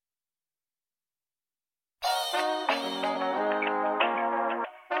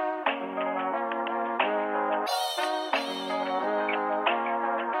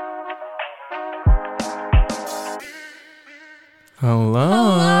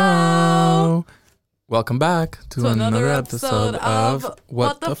Hello. Welcome back to another episode of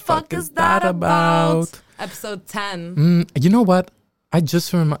What the Fuck Is That About? Episode 10. You know what? That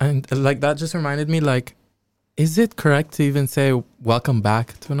just reminded me, is it correct to even say welcome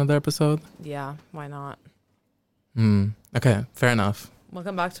back to another episode? Yeah, why not? Okay, fair enough.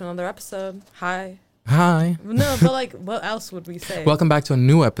 Welcome back to another episode. Hi. No, but what else would we say? Welcome back to a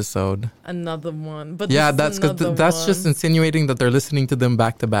new episode. Another one. But yeah, that's just insinuating that they're listening to them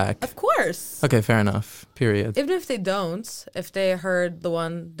back to back. Of course. Okay, fair enough. Period. Even if they don't, if they heard the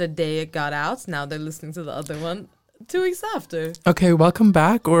one the day it got out, now they're listening to the other one 2 weeks after. Okay, welcome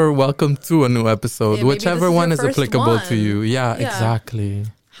back or welcome to a new episode, yeah, whichever one is applicable to you. Yeah, exactly.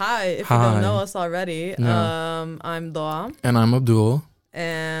 Hi, if you don't know us already. No. I'm Doa. And I'm Abdul.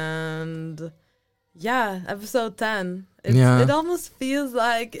 And yeah, episode 10. It almost feels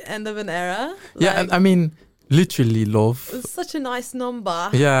like end of an era. Yeah, I mean, literally, love. It's such a nice number.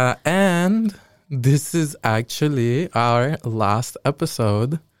 Yeah, and this is actually our last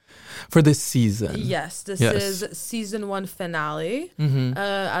episode for this season. Yes, this is season 1 finale. Mm-hmm.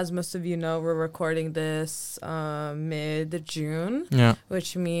 As most of you know, we're recording this mid-June,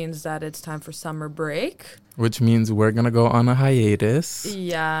 which means that it's time for summer break. Which means we're going to go on a hiatus.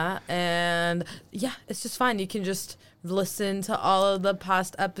 Yeah, and it's just fine. You can just listen to all of the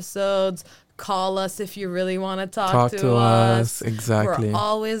past episodes. Call us if you really want to talk to us. Exactly. We're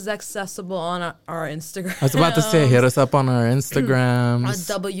always accessible on our Instagram. I was about to say, hit us up on our Instagrams. On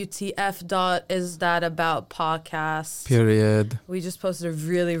WTF.isThatAboutPodcast. Period. We just posted a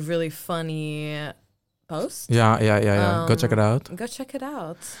really, really funny post. Yeah. Go check it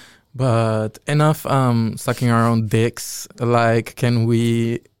out. But enough sucking our own dicks. Can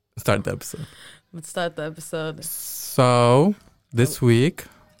we start the episode? Let's start the episode. So, this week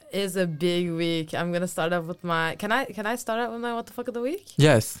is a big week. I'm gonna start off with my. Can I start out with my what the fuck of the week?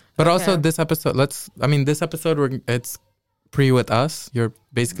 Yes, but also this episode. This episode it's pre with us. You're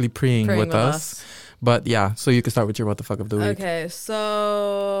basically preing with us. But yeah, so you can start with your what the fuck of the week. Okay,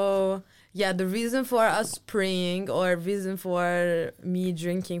 so yeah, the reason for us praying or reason for me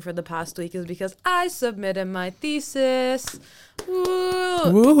drinking for the past week is because I submitted my thesis.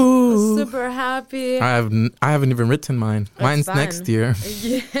 Woo! Super happy. I haven't even written mine. Mine's next year.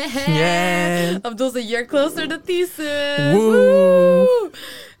 Yeah. Abdul's a year closer to thesis. Woo!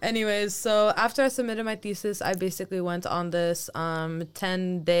 Anyways, so after I submitted my thesis, I basically went on this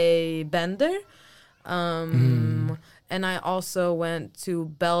 10-day bender. And I also went to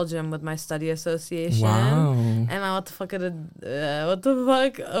Belgium with my study association. Wow. And what the fuck of the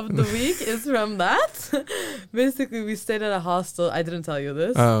week is from that. Basically, we stayed at a hostel. I didn't tell you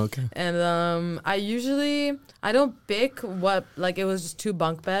this. Oh, okay. And I don't pick what, it was just 2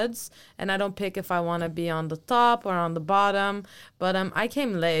 bunk beds. And I don't pick if I want to be on the top or on the bottom. But I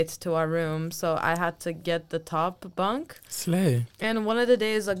came late to our room, so I had to get the top bunk. Slay. And one of the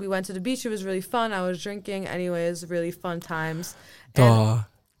days, we went to the beach. It was really fun. I was drinking. Anyways, really fun times. Okay.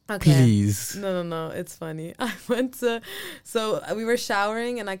 Please. No, it's funny. I went to, so we were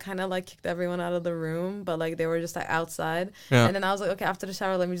showering and I kind of kicked everyone out of the room, but they were just outside. Yeah. And then I was like, okay, after the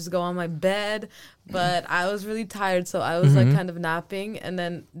shower, let me just go on my bed. But I was really tired, so I was kind of napping. And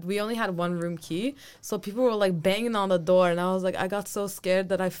then we only had 1 room key, so people were banging on the door, and I was I got so scared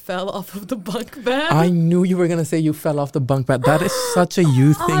that I fell off of the bunk bed. I knew you were gonna say you fell off the bunk bed. That is such a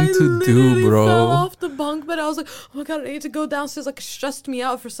you thing to do, bro. I fell off the bunk bed. I was like, oh my god, I need to go downstairs. It stressed me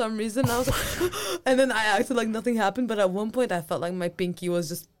out for some reason. And I was and then I acted like nothing happened. But at one point, I felt like my pinky was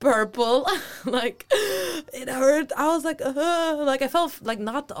just purple. It hurt. I was I felt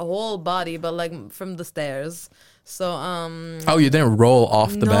not the whole body, but from the stairs. So oh, you didn't roll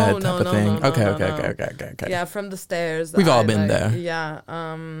off the bed type of thing. Okay. Yeah, from the stairs. We've all been there. Yeah.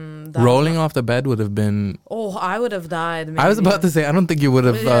 Rolling off the bed would have been. Oh, I would have died. Maybe. I was about to say I don't think you would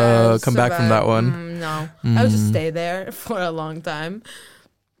have come back from that one. No, I would just stay there for a long time.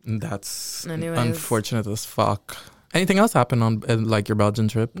 That's unfortunate as fuck. Anything else happen on your Belgian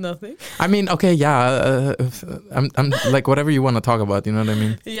trip? Nothing. I mean, okay, yeah. I'm whatever you want to talk about. You know what I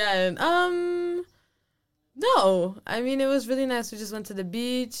mean? Yeah. No, I mean, it was really nice. We just went to the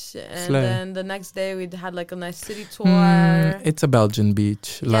beach, and then the next day we had a nice city tour. It's a Belgian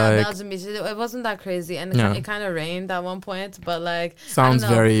beach. Yeah, Belgian beach. It wasn't that crazy, and it kind of rained at one point, but sounds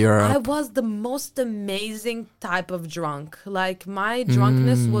very Europe. I was the most amazing type of drunk. My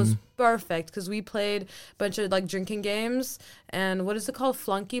drunkenness was perfect because we played a bunch of drinking games, and what is it called,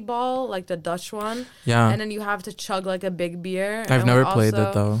 flunky ball, the Dutch one. Yeah, and then you have to chug a big beer. I've never played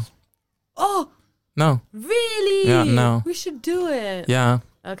it though. Oh. No. Really? Yeah, no. We should do it. Yeah.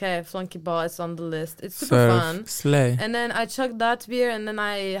 Okay, Flunky Ball, it's on the list. It's super fun. Slay. And then I chugged that beer, and then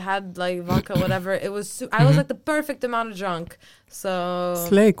I had like vodka, whatever. It was I was like the perfect amount of drunk. So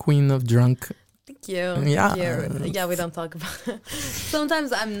Slay, queen of drunk. Thank you. Yeah. Yeah, we don't talk about it.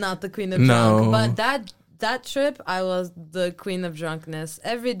 Sometimes I'm not the queen of drunk, but that trip I was the queen of drunkenness.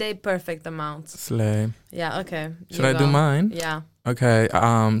 Every day, perfect amount. Slay. Yeah. Okay. Should I do mine? Yeah. Okay.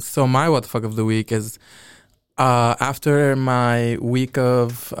 So my what the fuck of the week is. After my week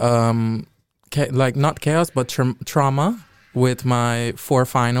of not chaos but trauma with my 4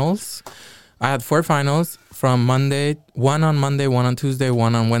 finals, I had 4 finals from Monday, 1 on Monday, 1 on Tuesday,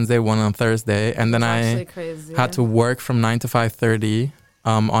 1 on Wednesday, 1 on Thursday, and then I had to work from 9 to 5:30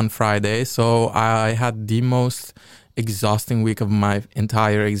 on Friday. So I had the most exhausting week of my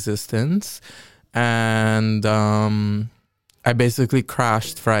entire existence, and I basically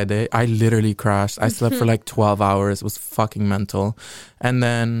crashed Friday. I literally crashed. I slept for like 12 hours. It was fucking mental. And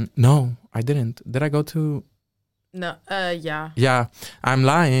then, no, I didn't. Did I go to... No, yeah. Yeah, I'm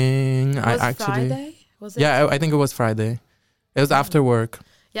lying. It was Friday? Was it? Yeah, I think it was Friday. It was after work.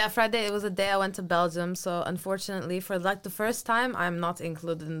 Yeah, Friday, it was a day I went to Belgium. So unfortunately, for like the first time, I'm not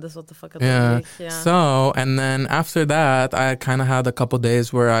included in this what the fuck of the week. Yeah. So, and then after that, I kind of had a couple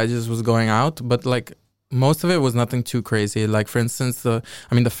days where I just was going out. But like... most of it was nothing too crazy. Like, for instance, the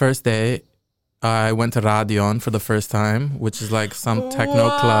first day, I went to Radion for the first time, which is like some techno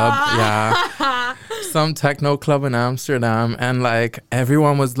club. Yeah. Some techno club in Amsterdam. And like,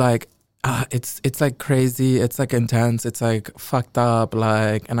 everyone was like, it's like crazy. It's like intense. It's like fucked up.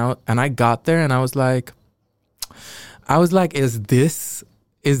 Like, and I got there and I was like, is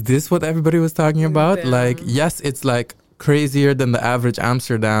this what everybody was talking about? Yeah. Like, yes, it's like crazier than the average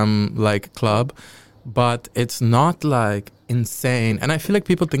Amsterdam like club. But it's not like insane. And I feel like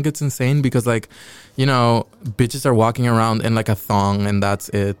people think it's insane because like, you know, bitches are walking around in like a thong and that's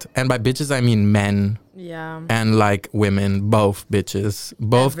it. And by bitches, I mean men. Yeah. And like women, both bitches,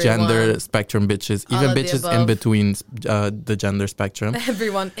 both Everyone. Gender spectrum bitches, all even bitches in between the gender spectrum.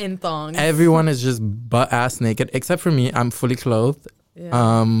 Everyone in thongs. Everyone is just butt ass naked, except for me. I'm fully clothed.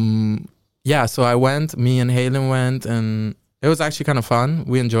 Yeah. So I went, me and Halen went, and it was actually kind of fun.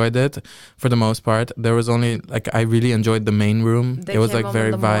 We enjoyed it for the most part. There was only like, I really enjoyed the main room. It was like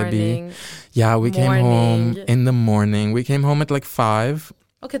very vibey. Morning. Yeah, we came home in the morning. We came home at like 5.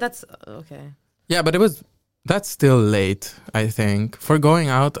 Okay, that's okay. Yeah, but that's still late, I think. For going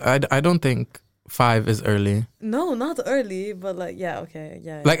out, I don't think 5 is early. No, not early, but like, yeah, okay.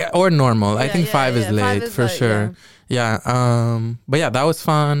 Yeah. Like, or normal. I think 5 is late for sure. Yeah. But yeah, that was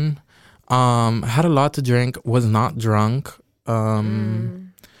fun. Had a lot to drink, was not drunk.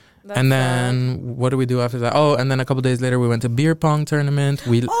 And then what do we do after that? Oh, and then a couple days later we went to beer pong tournament.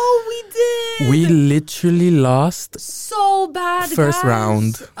 We did. We literally lost so bad first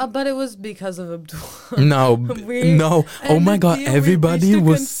round. But it was because of Abdul. No. Oh my god, everybody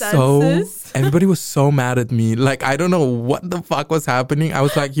was so mad at me. Like, I don't know what the fuck was happening. I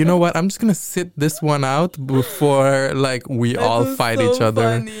was like, you know what? I'm just gonna sit this one out before like we all fight each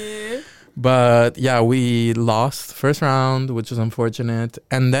other. Funny. But yeah, we lost first round, which was unfortunate.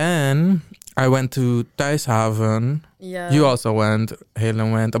 And then I went to Thuishaven. Yeah. You also went.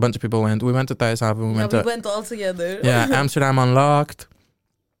 Helen went. A bunch of people went. We went to Thuishaven. We went all together. Yeah, Amsterdam Unlocked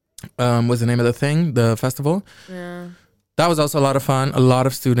was the name of the thing, the festival. Yeah. That was also a lot of fun. A lot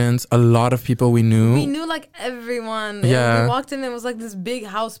of students, a lot of people we knew. We knew like everyone. Yeah. We walked in and it was like this big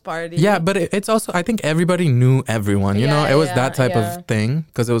house party. Yeah, but it's also, I think everybody knew everyone. You know, it was that type of thing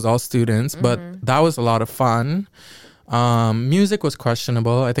because it was all students. Mm-hmm. But that was a lot of fun. Music was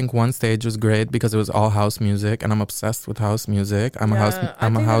questionable. I think one stage was great because it was all house music, and I'm obsessed with house music. I'm a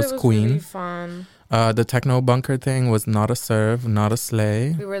house queen. Really fun. The techno bunker thing was not a serve, not a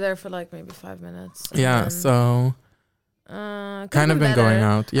slay. We were there for like maybe 5 minutes. Yeah, so kind of been going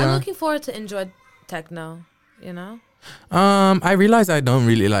out. Yeah, I'm looking forward to enjoy techno. You know. I realize I don't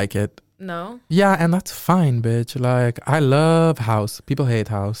really like it. No. Yeah, and that's fine, bitch. Like, I love house. People hate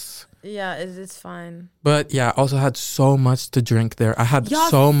house. Yeah, it's fine. But yeah, also had so much to drink there. I had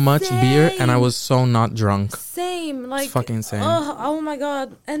so much beer and I was so not drunk. Same. Like, it's fucking insane. Oh my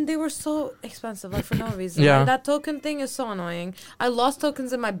god. And they were so expensive, like for no reason. Yeah. Like, that token thing is so annoying. I lost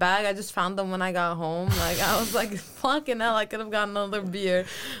tokens in my bag. I just found them when I got home. Like, I was like, fucking hell, I could have gotten another beer.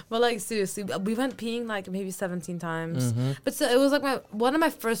 But like, seriously, we went peeing like maybe 17 times. Mm-hmm. But so it was like one of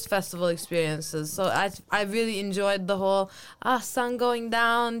my first festival experiences. So I really enjoyed the whole sun going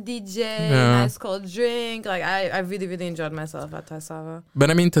down, DJ, nice cold drink. Like, I really, really enjoyed myself at Thuishaven. But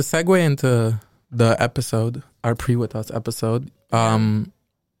I mean, to segue into the episode, our Pre With Us episode,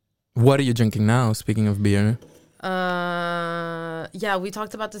 what are you drinking now, speaking of beer? Yeah, we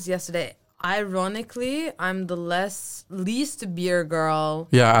talked about this yesterday. Ironically, I'm the least beer girl.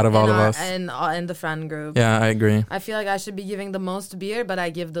 Yeah, out of all of us. In the friend group. Yeah, I agree. I feel like I should be giving the most beer, but I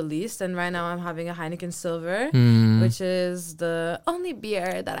give the least. And right now I'm having a Heineken Silver, which is the only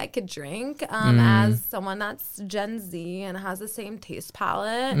beer that I could drink as someone that's Gen Z and has the same taste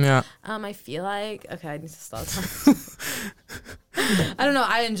palette. Yeah. I feel like... Okay, I need to stop talking. I don't know.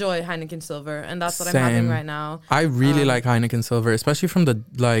 I enjoy Heineken Silver, and that's what I'm having right now. I really like Heineken Silver, especially from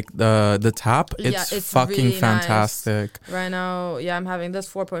the tap. It's fucking really fantastic. Nice. Right now, I'm having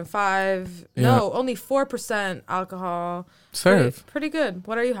this 4.5. No, only 4% alcohol. Serve. Pretty good.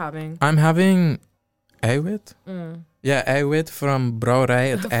 What are you having? I'm having Eiwit. Yeah, Eiwit from Brouwerij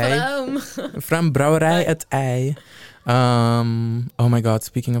Het Ei. From Brouwerij Het Ei. Oh my god,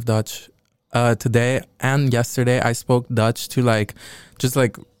 speaking of Dutch. Today and yesterday I spoke Dutch to just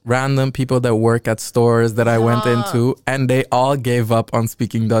random people that work at stores that I went into, and they all gave up on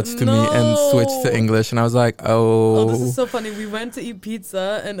speaking Dutch to me and switched to English, and I was like, oh, this is so funny. We went to eat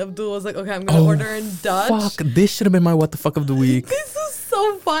pizza and Abdul was like, okay, I'm gonna order in Dutch. Fuck, this should have been my what the fuck of the week. This is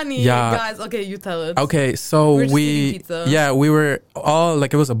so funny. Yeah. Guys, okay, you tell it. Okay, so we were all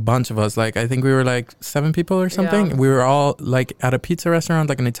it was a bunch of us. I think we were 7 people or something. Yeah. We were all at a pizza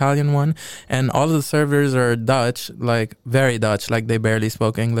restaurant, an Italian one, and all of the servers are Dutch, very Dutch, they barely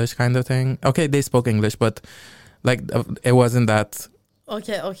spoke English kind of thing. Okay, they spoke English, but it wasn't that.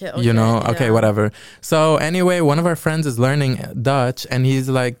 Okay. You know, okay, whatever. So anyway, one of our friends is learning Dutch, and he's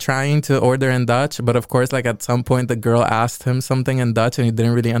trying to order in Dutch, but of course, at some point the girl asked him something in Dutch and he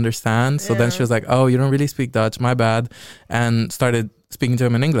didn't really understand. So then she was like, oh, you don't really speak Dutch, my bad, and started speaking to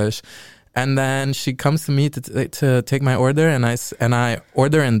him in English. And then she comes to me to take my order, and I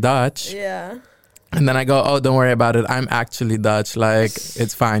order in Dutch. Yeah. And then I go, oh, don't worry about it. I'm actually Dutch.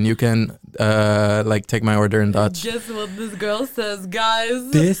 It's fine. You can, take my order in Dutch. Guess what this girl says, guys?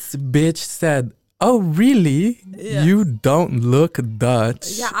 This bitch said, oh, really? Yeah. You don't look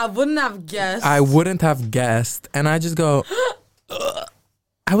Dutch. Yeah, I wouldn't have guessed. I wouldn't have guessed. And I just go,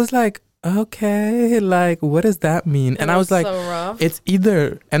 I was like, okay, what does that mean? And I was like, so rough. It's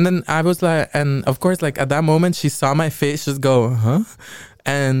either. And then I was like, and of course, at that moment, she saw my face just go, huh?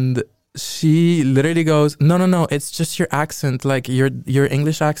 And she literally goes, no, it's just your accent. Your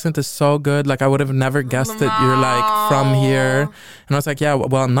English accent is so good. I would have never guessed that you're from here. And I was like, yeah,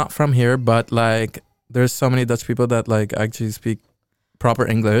 well, I'm not from here, but there's so many Dutch people that actually speak proper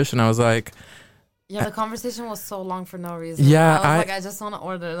English. And I was like, yeah, the conversation was so long for no reason. Yeah, I just want to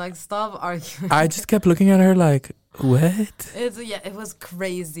order. Stop arguing. I just kept looking at her what? It was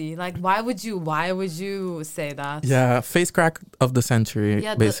crazy. Why would you say that? Yeah, face crack of the century,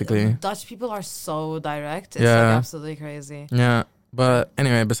 basically. The Dutch people are so direct. It's absolutely crazy. Yeah, but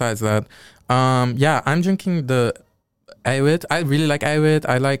anyway, besides that, I'm drinking the Eiwit. I really like Eiwit.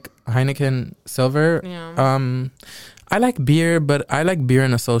 I like Heineken Silver. Yeah. I like beer, but I like beer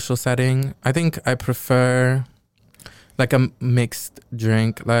in a social setting. I think I prefer a mixed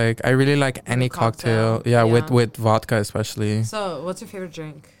drink. I really like any cocktail. Yeah, with vodka especially. So, what's your favorite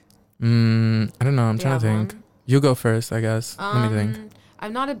drink? I don't know. I'm trying to think. One? You go first, I guess. Let me think.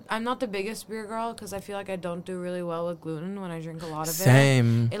 I'm not the biggest beer girl because I feel like I don't do really well with gluten when I drink a lot of it.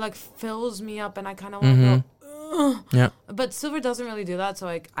 Same. It fills me up and I kind of want to go. Yeah. But silver doesn't really do that, so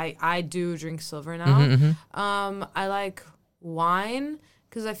I do drink silver now. I like wine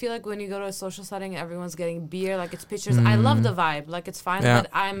because I feel like when you go to a social setting, everyone's getting beer, it's pictures. I love the vibe, it's fine, but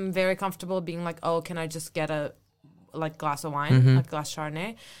I'm very comfortable being oh, can I just get a glass of wine, a glass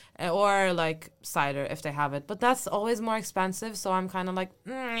Chardonnay, or cider if they have it. But that's always more expensive, so I'm kind of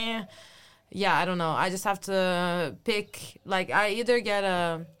yeah, I don't know. I just have to pick. I either get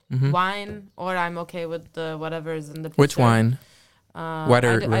a wine, or I'm okay with the whatever is in the picture. Which wine? White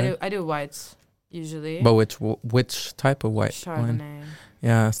or red? I do whites usually. But which type of white Chardonnay. wine?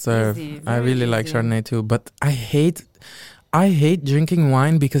 Yeah, serve. I really like Chardonnay too, but I hate drinking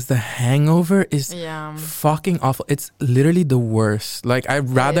wine because the hangover is fucking awful. It's literally the worst. I'd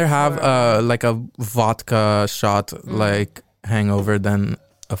rather have a vodka shot hangover than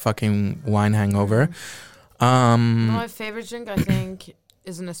a fucking wine hangover. My favorite drink, I think,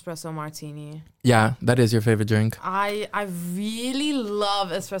 is an espresso martini. Yeah, that is your favorite drink. I really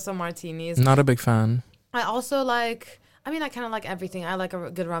love espresso martinis. Not a big fan. I also I kind of like everything. I like a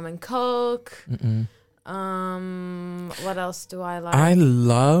good rum and coke. What else do I like? I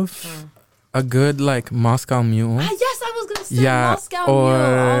love a good Moscow Mule. Yes, I was gonna say Moscow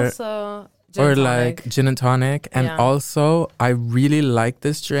Mule also. Gin and tonic. And also, I really like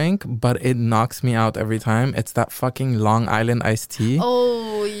this drink, but it knocks me out every time. It's that fucking Long Island iced tea.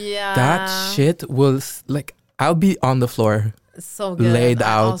 Oh, yeah. That shit will, I'll be on the floor so good. laid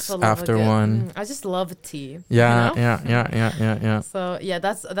out after one. I just love tea. Yeah, you know? yeah. So yeah,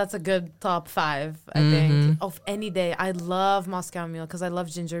 that's a good top 5, I think, of any day. I love Moscow Mule because I love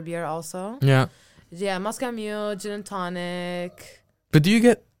ginger beer also. Yeah. Yeah, Moscow Mule, gin and tonic. But do you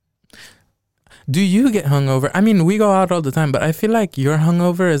get hungover? I mean, we go out all the time, but I feel like your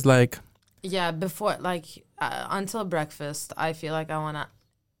hungover is like... Yeah, before, like, until breakfast, I feel like I want to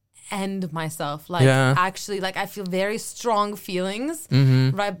end myself. Like, actually, like, I feel very strong feelings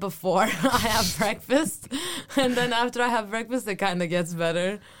right before I have breakfast. And then after I have breakfast, it kind of gets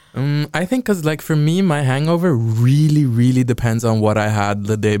better. I think because, like, for me, my hangover really, really depends on what I had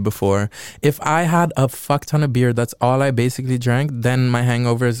the day before. If I had a fuck ton of beer, that's all I basically drank, then my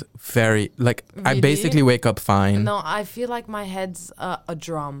hangover is very, like, really? I basically wake up fine. No, I feel like my head's a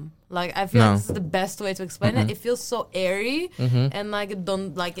drum. Like, I feel like this is the best way to explain it. It feels so airy and, like,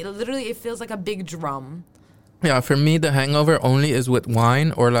 it feels like a big drum. Yeah, for me, the hangover only is with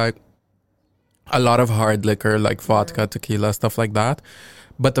wine or, like, a lot of hard liquor, like vodka, tequila, stuff like that.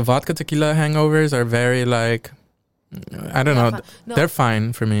 But the vodka tequila hangovers are very, like, I don't know. No, they're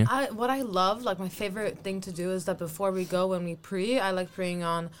fine for me. What I love, like, my favorite thing to do is that before we go, when we I like preying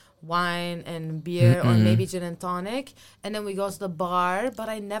on wine and beer or maybe gin and tonic. And then we go to the bar, but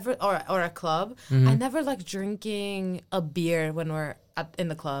I never, or a club. I never like drinking a beer when we're in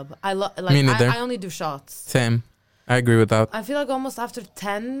the club. Me neither. I only do shots. Same. I agree with that. I feel like almost after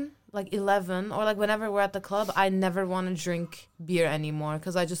 10... like 11 or like whenever we're at the club, I never want to drink beer anymore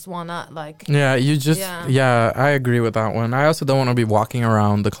because I just want to like... Yeah, I agree with that one. I also don't want to be walking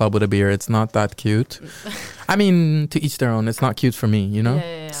around the club with a beer. It's not that cute. I mean, to each their own. It's not cute for me, you know?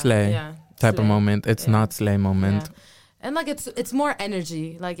 Slay type of moment. It's not slay moment. Yeah. And like it's more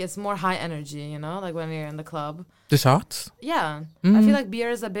energy. Like it's more high energy, you know? Like when you're in the club. The shots? Yeah. I feel like beer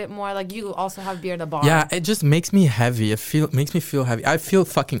is a bit more like you also have beer in the bar. Yeah, it just makes me heavy. Makes me feel heavy. I feel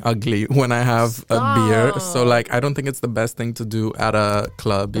fucking ugly when I have a beer. So like I don't think it's the best thing to do at a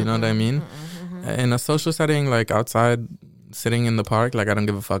club, you know what I mean? In a social setting, like outside sitting in the park, like I don't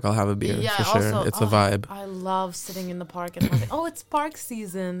give a fuck, I'll have a beer for sure. It's a vibe. I love sitting in the park and having, it's park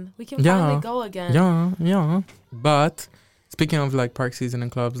season. We can finally go again. Yeah. But speaking of like park season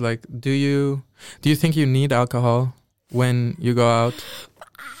and clubs, like do you think you need alcohol when you go out?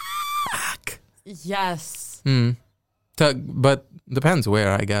 Yes. But depends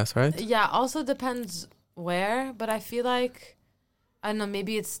where, I guess, right? Yeah, also depends where, but I feel like I don't know,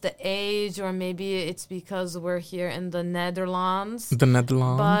 maybe it's the age or maybe it's because we're here in the Netherlands.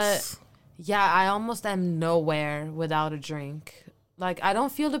 But yeah, I almost am nowhere without a drink. Like, I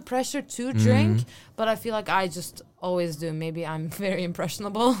don't feel the pressure to drink, but I feel like I just always do. Maybe I'm very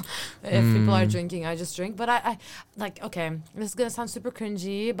impressionable. If people are drinking, I just drink. But I like, okay, this is going to sound super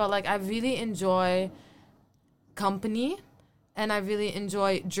cringy, but like I really enjoy company. And I really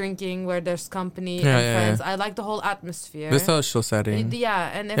enjoy drinking where there's company and friends. I like the whole atmosphere. The social setting.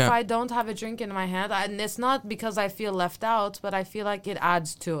 Yeah, and if I don't have a drink in my hand, and it's not because I feel left out, but I feel like it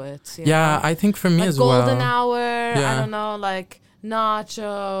adds to it. You know? I think for me like as well. Golden hour, I don't know, like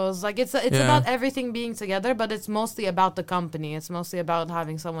nachos. Like it's about everything being together, but it's mostly about the company. It's mostly about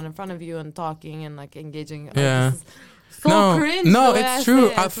having someone in front of you and talking and like engaging. Yeah. Cringe, it's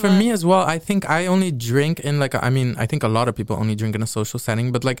true. For me as well, I think I only drink in like, I think a lot of people only drink in a social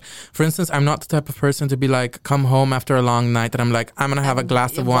setting. But like, for instance, I'm not the type of person to be like, come home after a long night and I'm like, I'm going to have a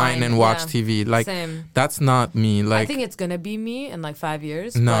glass of wine and watch TV. Like, that's not me. Like, I think it's going to be me in like 5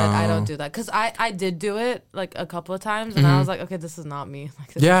 years. No. But I don't do that. Because I did do it like a couple of times and I was like, okay, this is not me.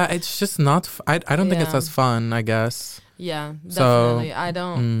 Like, it's just not, I don't think it's as fun, I guess. Yeah, definitely.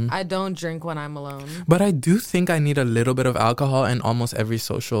 So, I don't drink when I'm alone. But I do think I need a little bit of alcohol in almost every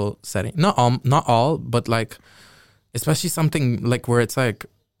social setting. Not all, but like, especially something like where it's like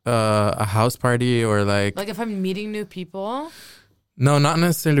a house party or like if I'm meeting new people. No, not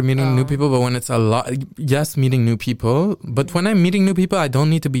necessarily meeting new people, but when it's a lot, yes, meeting new people. But when I'm meeting new people, I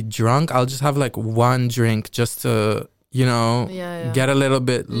don't need to be drunk. I'll just have like one drink just to, you know, get a little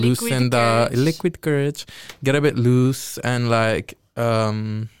bit loose in the liquid courage, get a bit loose and like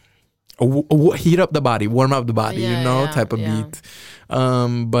heat up the body, warm up the body, type of beat.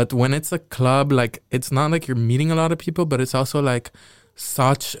 But when it's a club, like it's not like you're meeting a lot of people, but it's also like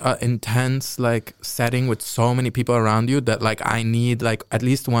such an intense like setting with so many people around you that like I need like at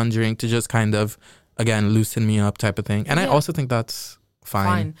least one drink to just kind of again loosen me up type of thing. And I also think that's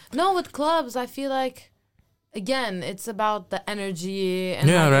fine. No, with clubs, I feel like again, it's about the energy and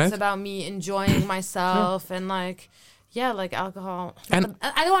it's about me enjoying myself and like, like alcohol. And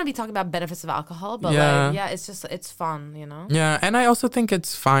I don't want to be talking about benefits of alcohol, but it's fun, you know? Yeah, and I also think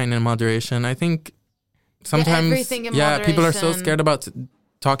it's fine in moderation. I think sometimes everything in people are so moderation. scared about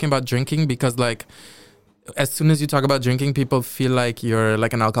talking about drinking because like as soon as you talk about drinking, people feel like you're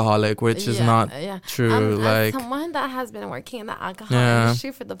like an alcoholic, which is not true. Like someone that has been working in the alcohol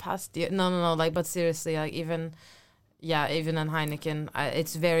industry for the past year. No. Like, but seriously, like even in Heineken,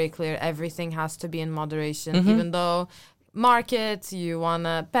 it's very clear everything has to be in moderation. Even though market, you want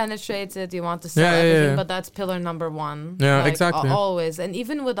to penetrate it, you want to sell everything, but that's pillar number one. Yeah, like, exactly. Always, and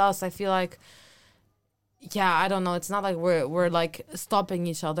even with us, I feel like. Yeah, I don't know. It's not like we're like stopping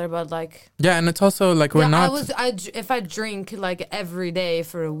each other, but like and it's also like we're not. If I drink like every day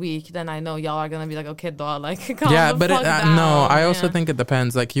for a week, then I know y'all are gonna be like, okay, dog, like but no, I also think it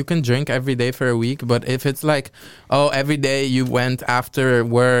depends. Like you can drink every day for a week, but if it's like, oh, every day you went after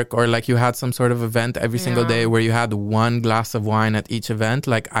work or like you had some sort of event every single day where you had one glass of wine at each event,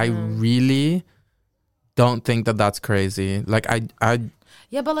 like I really don't think that that's crazy. Like I.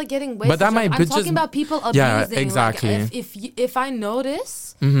 Yeah, but like getting wasted. But that might I'm talking about people abusing. Yeah, exactly. Like, if I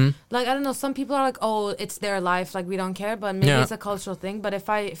notice, like I don't know, some people are like, oh, it's their life, like we don't care. But maybe it's a cultural thing. But if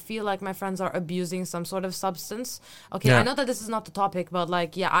I feel like my friends are abusing some sort of substance, okay, I know that this is not the topic, but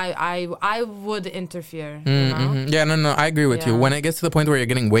like, I would interfere. You know? Yeah, no, I agree with you. When it gets to the point where you're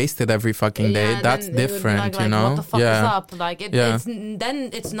getting wasted every fucking day, that's different, you know. What the fuck is up? Like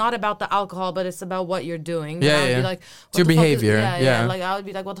it's not about the alcohol, but it's about what you're doing. Yeah, Be like, it's your behavior. Like I would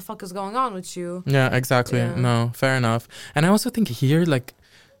be like, what the fuck is going on with you? Yeah, exactly. No, fair enough. And I also think here, like,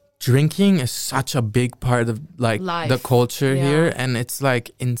 drinking is such a big part of like life. The culture here, and it's like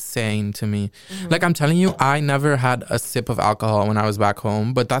insane to me. Like I'm telling you, I never had a sip of alcohol when I was back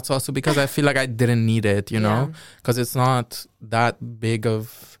home, but that's also because I feel like I didn't need it, you know, because it's not that big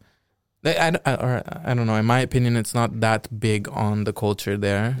of. I don't know. In my opinion, it's not that big on the culture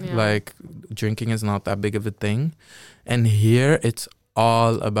there. Like drinking is not that big of a thing, and here it's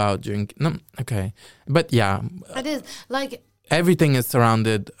all about drink. No, okay, but it is like everything is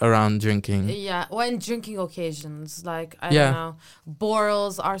surrounded around drinking. Yeah, when drinking occasions, like I don't know,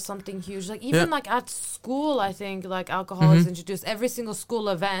 borals are something huge. Like even like at school, I think like alcohol is introduced. Every single school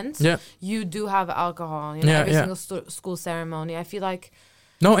event, you do have alcohol. You know, every single school ceremony. I feel like.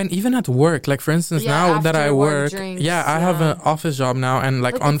 No, and even at work, like for instance, now that I work, drinks, I have an office job now, and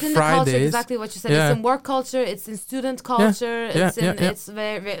like on Fridays, exactly what you said. It's in work culture, it's in student culture, it's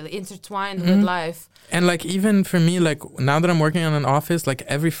very, very intertwined with life. And like even for me, like now that I'm working on an office, like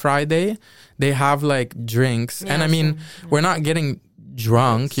every Friday they have like drinks, and I mean we're not getting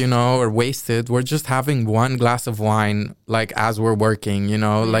drunk, you know, or wasted. We're just having one glass of wine, like as we're working, you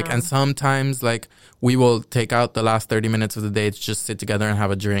know, like, and sometimes like we will take out the last 30 minutes of the day to just sit together and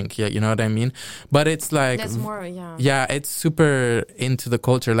have a drink. Yeah, you know what I mean? But it's like, that's more, it's super into the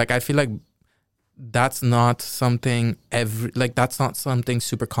culture. Like I feel like that's not something that's not something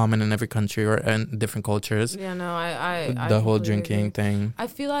super common in every country or in different cultures. Yeah, no, I the whole drinking thing. I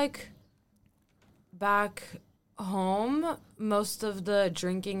feel like back home, most of the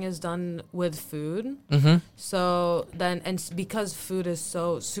drinking is done with food. So then, and because food is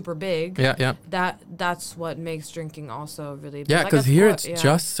so super big, that's what makes drinking also really big. Yeah, because here it's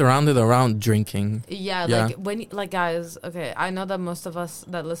just surrounded around drinking. Like when, like guys, okay, I know that most of us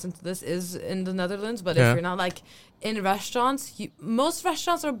that listen to this is in the Netherlands, but if you're not, like in restaurants, most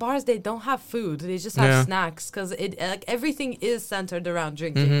restaurants or bars, they don't have food. They just have snacks because it like everything is centered around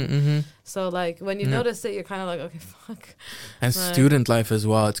drinking. So like when you notice it, you're kind of like, okay, fuck. And like, student life as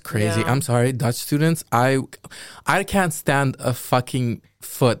well, it's crazy. I'm sorry, Dutch students, I can't stand a fucking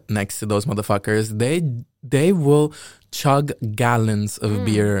foot next to those motherfuckers. They will chug gallons of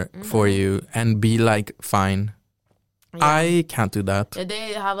beer for you and be like fine. I can't do that.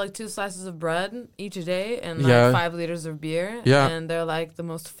 They have like 2 slices of bread each day and like 5 liters of beer. And they're like the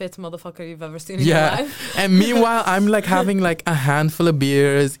most fit motherfucker you've ever seen in your life. And meanwhile, I'm like having like a handful of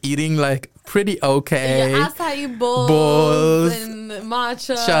beers, eating like pretty okay. Acai bowls and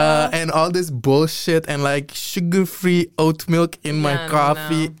matcha. And all this bullshit and like sugar-free oat milk in my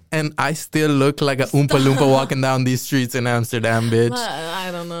coffee. No. And I still look like a Oompa Loompa walking down these streets in Amsterdam, bitch. I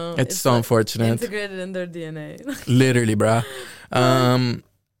don't know. It's so like unfortunate. Integrated in their DNA. Literally, bruh.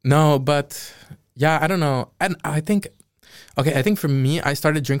 No, but yeah, I don't know. And I think for me, I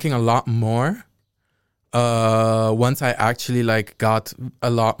started drinking a lot more once I actually like got a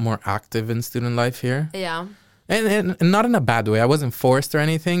lot more active in student life here. Yeah. And not in a bad way. I wasn't forced or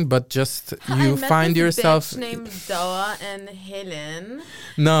anything, but just you find yourself. Bitch named Doa and Helen.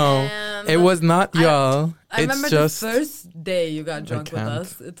 No, it was not y'all. I remember just the first day you got drunk with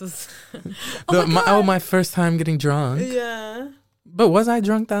us. It was my first time getting drunk. Yeah. But was I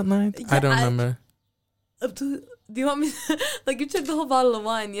drunk that night? Yeah, I don't remember. Do you want me to, like, you took the whole bottle of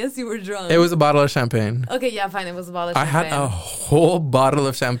wine? Yes, you were drunk. It was a bottle of champagne. Okay, yeah, fine. It was a bottle of I champagne. had a whole bottle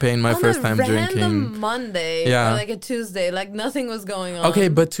of champagne my first time drinking. On a random Monday, Yeah. or like a Tuesday, like nothing was going on. Okay,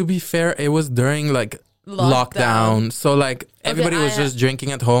 but to be fair, it was during like lockdown. So like everybody was just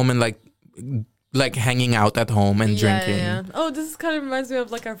drinking at home and like hanging out at home and drinking. Yeah. Oh, this kind of reminds me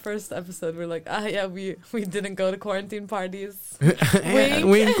of like our first episode. We're like, we didn't go to quarantine parties. Wink.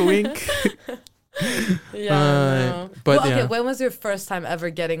 Wink, wink. No. But okay, when was your first time ever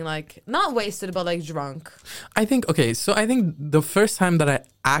getting like not wasted but like drunk? I think the first time that I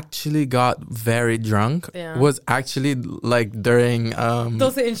actually got very drunk was actually like during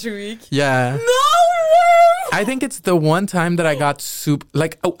Dulce Entry Week. Yeah. No way! I think it's the one time that I got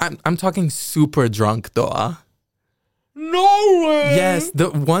I'm talking super drunk though. No way! Yes, the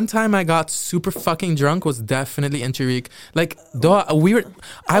one time I got super fucking drunk was definitely in Chiric. Like, though I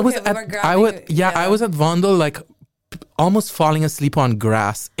was at Vondel, like almost falling asleep on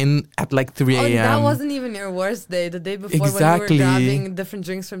grass at like 3 a.m. That wasn't even your worst day. The day before exactly. when we were grabbing different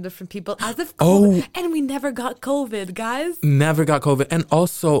drinks from different people as if COVID. And we never got COVID, guys. Never got COVID. And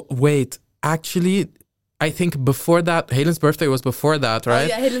also, wait, actually, I think before that, Hayden's birthday was before that, right? Oh,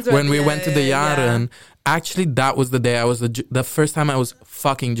 yeah, Hayden's birthday. When we went to the Jaren. Actually, that was the day the first time I was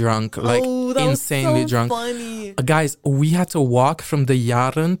fucking drunk, like insanely drunk. Funny. Guys, we had to walk from the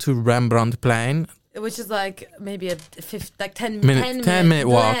Jaren to Rembrandtplein. Which is like maybe a 10 minute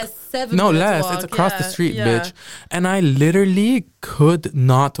walk. Less, 7 no, minutes less. walk. It's across the street, bitch. And I literally could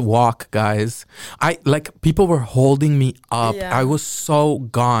not walk, guys. People were holding me up. Yeah. I was so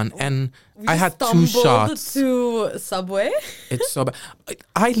gone. And I had 2 shots. To Subway. It's so bad.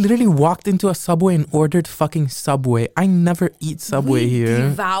 I literally walked into a Subway and ordered fucking Subway. I never eat Subway here.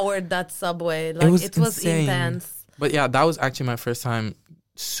 Devoured that Subway. Like, it was insane. intense. But yeah, that was actually my first time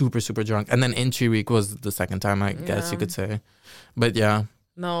super, super drunk. And then Entry Week was the second time, I guess you could say. But yeah.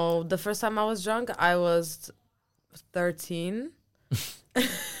 No, the first time I was drunk, I was 13.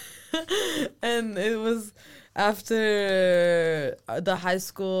 And it was after the high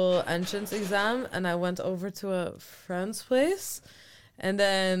school entrance exam, and I went over to a friend's place. And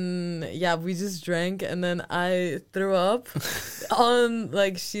then, we just drank, and then I threw up on,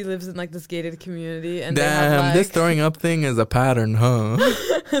 like, she lives in, like, this gated community. And damn, this throwing up thing is a pattern, huh?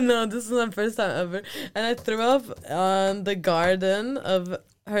 No, this is my first time ever. And I threw up on the garden of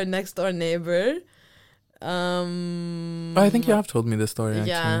her next door neighbor. I think you have told me this story,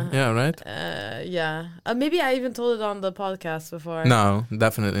 actually. Yeah, right? Maybe I even told it on the podcast before. No,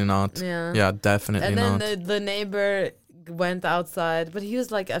 definitely not. Yeah, definitely not. And then the neighbor went outside, but he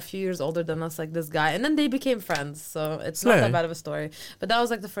was like a few years older than us, like this guy, and then they became friends, so it's not that bad of a story. But that was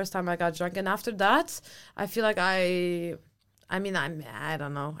like the first time I got drunk, and after that I feel like I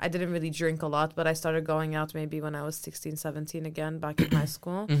don't know, I didn't really drink a lot, but I started going out maybe when I was 16, 17 again, back in high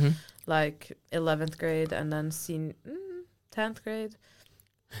school. Like 11th grade, and then 10th grade.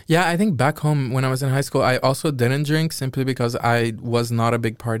 Yeah, I think back home when I was in high school, I also didn't drink simply because I was not a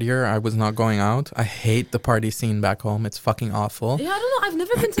big partier. I was not going out. I hate the party scene back home. It's fucking awful. Yeah, I don't know. I've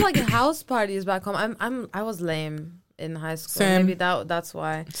never been to like house parties back home. I was lame in high school. Same. Maybe that's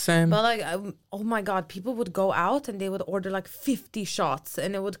why. Same. But like, oh my God, people would go out and they would order like 50 shots,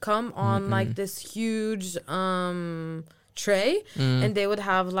 and it would come on like this huge tray, and they would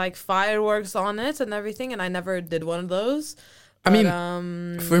have like fireworks on it and everything, and I never did one of those. But, I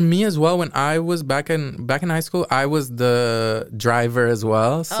mean, for me as well, when I was back in high school, I was the driver as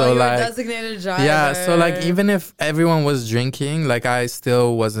well. So you like, were a designated driver. Yeah, so like even if everyone was drinking, like I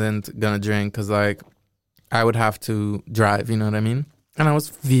still wasn't gonna drink because like I would have to drive. You know what I mean? And I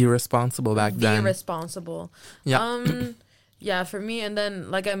was responsible back then. Responsible. Yeah. Yeah, for me, and then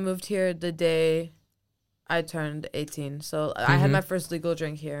like I moved here the day I turned 18, so I had my first legal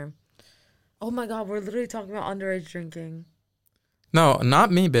drink here. Oh my God, we're literally talking about underage drinking. No,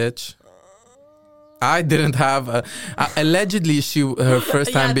 not me, bitch. I didn't have allegedly her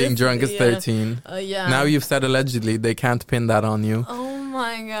first time being drunk is 13. Now you've said allegedly. They can't pin that on you. Oh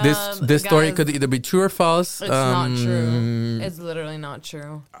my God. This story could either be true or false. It's not true. It's literally not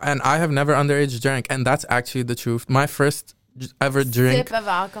true. And I have never underage drank, and that's actually the truth. My first ever drink. Sip of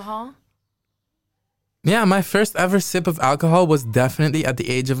alcohol? Yeah, my first ever sip of alcohol was definitely at the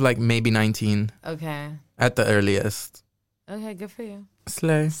age of like maybe 19. Okay. At the earliest. Okay, good for you.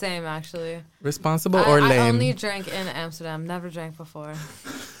 Slay. Same, actually. Responsible or lame? I only drank in Amsterdam. Never drank before.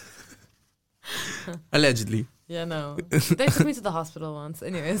 Allegedly. Yeah, no. They took me to the hospital once.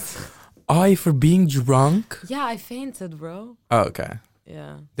 Anyways. For being drunk? Yeah, I fainted, bro. Oh, okay.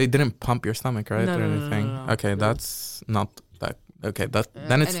 Yeah. They didn't pump your stomach, right? No, or anything? No. Okay, that's not that Okay,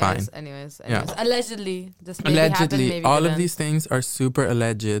 then it's fine. Anyways. Yeah. Allegedly. This maybe Allegedly. happened, maybe All didn't. of these things are super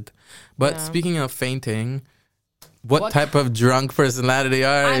alleged. But speaking of fainting, what type of drunk personality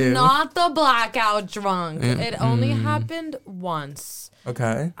are you? I'm not the blackout drunk. It only happened once.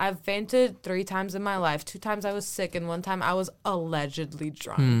 Okay. I've fainted 3 times in my life. 2 times I was sick, and 1 time I was allegedly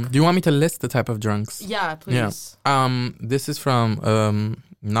drunk. Do you want me to list the type of drunks? Yeah, please. Yeah. This is from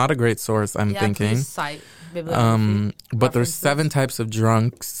not a great source, I'm thinking. Please cite bibliography. But there's 7 types of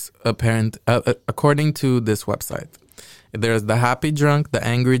drunks according to this website. There's the happy drunk, the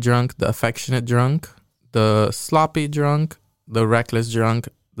angry drunk, the affectionate drunk, the sloppy drunk, the reckless drunk,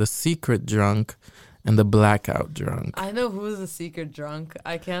 the secret drunk, and the blackout drunk. I know who's the secret drunk.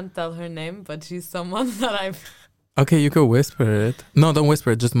 I can't tell her name, but she's someone that I've... Okay, you could whisper it. No, don't whisper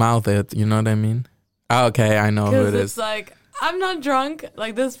it. Just mouth it. You know what I mean? Oh, okay, I know who it is. It's like, I'm not drunk,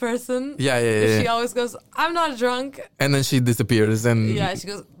 like this person. Yeah. She always goes, I'm not drunk. And then she disappears and... Yeah, she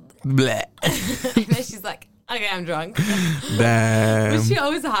goes... Bleh. And then she's like, okay, I'm drunk. Damn. But she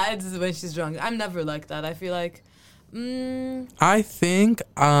always hides when she's drunk. I'm never like that. I feel like... I think...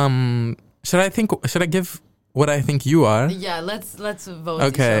 Should I give what I think you are? Yeah, let's vote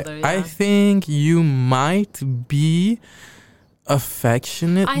each other. Yeah. I think you might be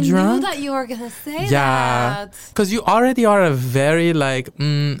affectionate drunk. I knew that you were gonna say that. Because you already are a very I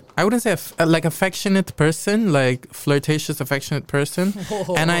wouldn't say like affectionate person, like flirtatious affectionate person.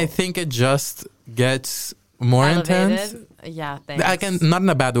 Whoa. And I think it just gets more intense. Yeah, thanks. Not in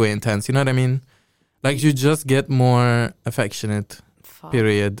a bad way intense, you know what I mean? Like you just get more affectionate.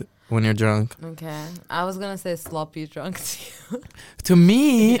 Period. When you're drunk. Okay. I was going to say sloppy drunk too. To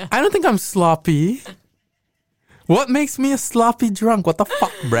me, I don't think I'm sloppy. What makes me a sloppy drunk? What the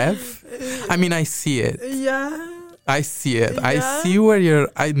fuck, brev? I mean, I see it. Yeah. I see it. Yeah. I see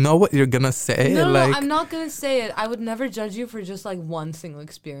I know what you're going to say. No, I'm not going to say it. I would never judge you for just like one single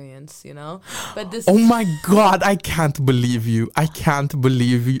experience, you know? But this Oh my God, I can't believe you. I can't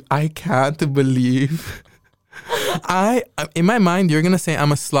believe you. I can't believe... in my mind, you're gonna say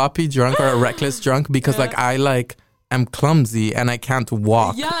I'm a sloppy drunk or a reckless drunk because I'm clumsy and I can't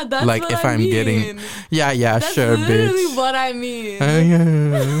walk. Yeah, that's like what if I I'm mean. getting. Yeah, that's sure, bitch. That's literally what I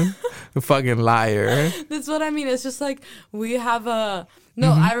mean. Fucking liar. That's what I mean. It's just like we have a.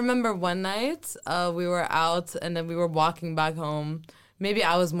 No, I remember one night we were out and then we were walking back home. Maybe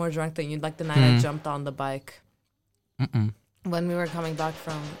I was more drunk than you. Like the night I jumped on the bike. When we were coming back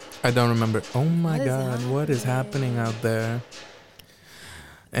from... I don't remember. Oh my God, what is happening out there?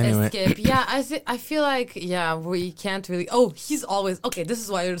 Anyway. Skip. Yeah, I feel like, we can't really... Oh, he's always... Okay, this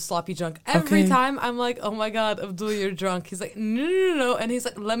is why you're the sloppy drunk. Every time I'm like, oh my God, Abdul, you're drunk. He's like, no. And he's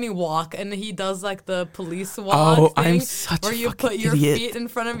like, let me walk. And he does like the police walk thing. I'm such where a you put your idiot. feet in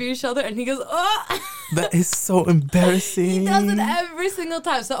front of each other. And he goes, oh! That is so embarrassing. He does it every single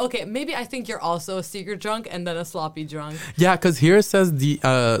time. So, okay, maybe I think you're also a secret drunk and then a sloppy drunk. Yeah, because here it says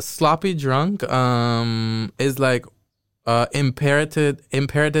the sloppy drunk is like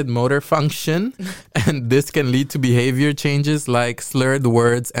impaired motor function, and this can lead to behavior changes like slurred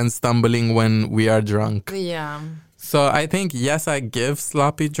words and stumbling when we are drunk. Yeah. So I think, yes, I give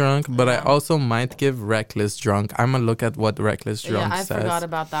sloppy drunk, but I also might give reckless drunk. I'm going to look at what reckless drunk says. Yeah, I forgot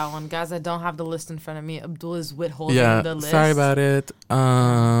about that one. Guys, I don't have the list in front of me. Abdul is withholding the list. Sorry about it.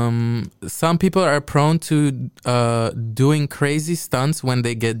 Some people are prone to doing crazy stunts when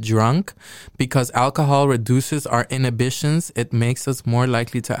they get drunk because alcohol reduces our inhibitions. It makes us more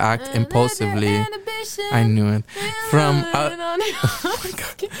likely to act impulsively. I knew it.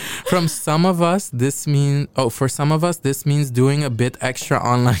 For some of us, this means doing a bit extra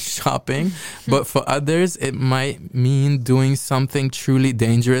online shopping, but for others, it might mean doing something truly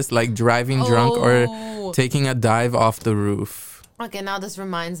dangerous like driving drunk or taking a dive off the roof. Okay, now this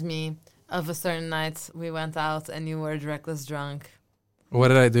reminds me of a certain night we went out and you were reckless drunk. What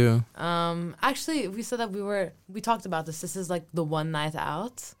did I do? Actually, we said that we talked about this. This is like the one night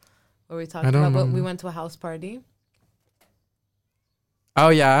out where we talked about we went to a house party. Oh,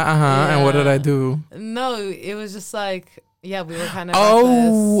 yeah. And what did I do? No, it was just like, we were kind of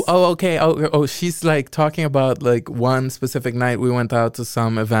okay. Oh, she's like talking about like one specific night we went out to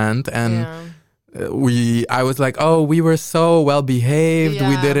some event and I was like, we were so well behaved.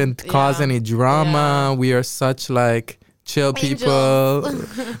 We didn't cause any drama. We are such like chill people.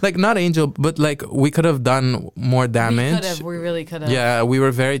 Like not angel, but like we could have done more damage. We really could have. Yeah, we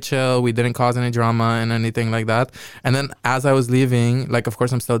were very chill. We didn't cause any drama and anything like that. And then as I was leaving, like of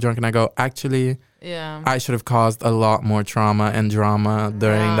course I'm still drunk and I go, actually, I should have caused a lot more trauma and drama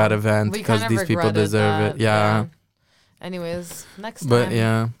during that event because these people deserve it. Yeah. Anyways, next time. But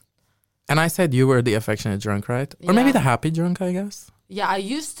yeah. And I said you were the affectionate drunk, right? Or maybe the happy drunk, I guess. Yeah, I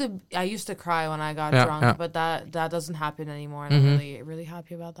used to cry when I got drunk, but that doesn't happen anymore, and I'm really, really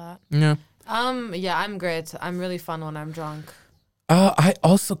happy about that. Yeah. Yeah, I'm great. I'm really fun when I'm drunk. I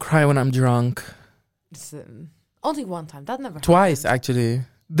also cry when I'm drunk. Only one time. That never Twice, happened. actually.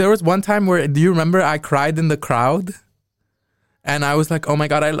 There was one time where, do you remember I cried in the crowd? And I was like, oh my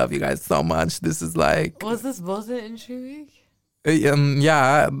God, I love you guys so much. This is like... Was this Bullshit Entry Week?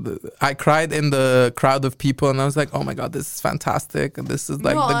 Yeah, I cried in the crowd of people and I was like, oh my God, this is fantastic. And this is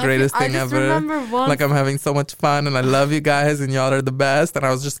like the greatest thing ever. Like I'm having so much fun and I love you guys and y'all are the best. And I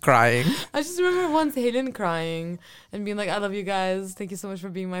was just crying. I just remember once Hayden crying and being like, I love you guys. Thank you so much for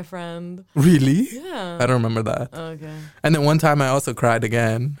being my friend. Really? Yeah. I don't remember that. Okay. And then one time I also cried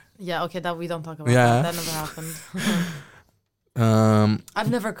again. Yeah, okay, that we don't talk about that. That never happened. I've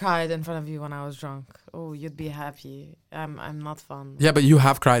never cried in front of you when I was drunk. Oh, you'd be happy. I'm not fun. Yeah, but you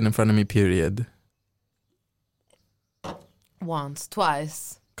have cried in front of me, period. Once,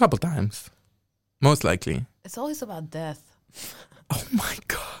 twice. Couple times. Most likely. It's always about death. Oh my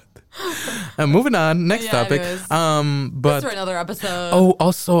God. Moving on, next topic. Anyways, but that's for another episode. Oh,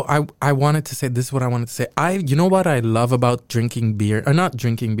 also, I wanted to say, this is what I wanted to say. You know what I love about drinking beer, or not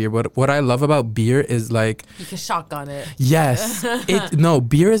drinking beer, but what I love about beer is like... You can shotgun it. Yes.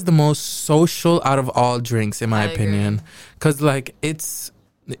 Beer is the most social out of all drinks, in my opinion. Because like, it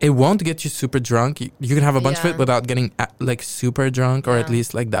won't get you super drunk. You can have a bunch of it without getting like super drunk, or at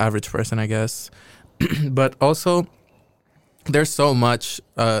least like the average person, I guess. But also... There's so much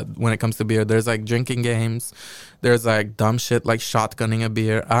when it comes to beer. There's like drinking games. There's like dumb shit like shotgunning a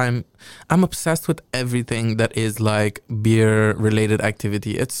beer. I'm obsessed with everything that is like beer related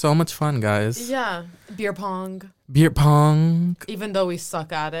activity. It's so much fun, guys. Yeah. Beer pong. Beer pong. Even though we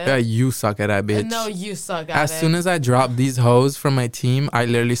suck at it. Yeah, you suck at that, bitch. No, you suck at it. As soon as I dropped these hoes from my team, I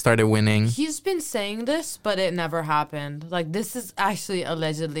literally started winning. He's been saying this, but it never happened. Like, this is actually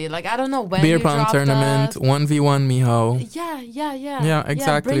allegedly. Like, I don't know when beer pong tournament, 1v1 Miho. Yeah. Yeah,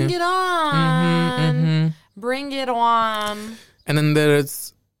 exactly. Yeah, bring it on. Bring it on. And then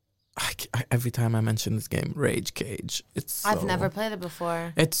there's... every time I mention this game, Rage Cage. I've never played it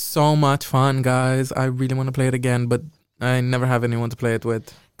before. It's so much fun, guys. I really want to play it again, but I never have anyone to play it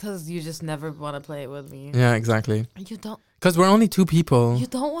with. Because you just never want to play it with me. Yeah, exactly. You don't. Because we're only 2 people. You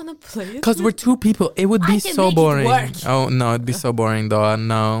don't want to play it? Because we're 2 people. It would be so boring. Oh, no, it'd be so boring, though.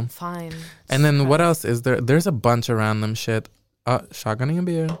 No. Fine. And then what else is there? There's a bunch of random shit. Shotgunning a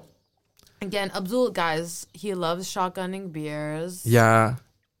beer. Again, Abdul, guys, he loves shotgunning beers. Yeah.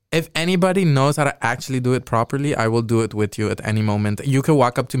 If anybody knows how to actually do it properly, I will do it with you at any moment. You can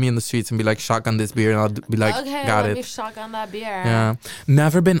walk up to me in the streets and be like, shotgun this beer, and I'll be like, okay, got let it. me shotgun that beer. Yeah.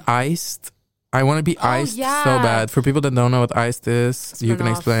 Never been iced. I want to be iced so bad. For people that don't know what iced is, Smirnoff. You can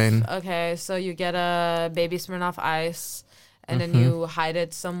explain. Okay, so you get a baby Smirnoff Ice, and then you hide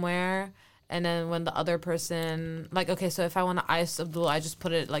it somewhere. And then when the other person, like, okay, so if I want to ice Abdul, I just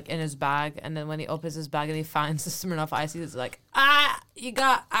put it like in his bag. And then when he opens his bag and he finds the Smirnoff Ice, he's like, you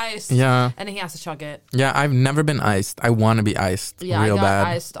got ice. Yeah. And then he has to chug it. Yeah, I've never been iced. I want to be iced real bad. I got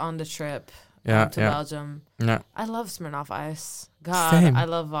iced on the trip to Belgium. Yeah. I love Smirnoff Ice. God, Same. I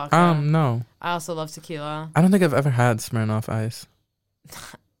love vodka. No. I also love tequila. I don't think I've ever had Smirnoff Ice.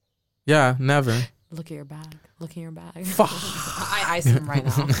 Yeah, never. Look at your bag. Look in your bag. Fuck. I ice him right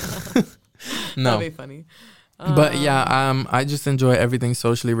now. No. That'd be funny. But yeah, I just enjoy everything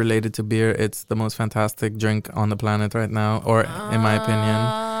socially related to beer. It's the most fantastic drink on the planet right now, or in my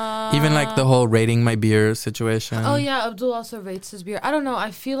opinion. Even like the whole rating my beer situation. Oh yeah, Abdul also rates his beer. I don't know.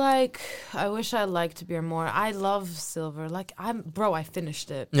 I feel like I wish I liked beer more. I love Silver. Like I finished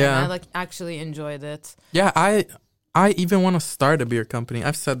it. Yeah. And I like actually enjoyed it. Yeah, I even want to start a beer company.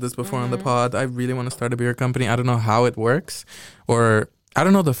 I've said this before on the pod. I really want to start a beer company. I don't know how it works, or I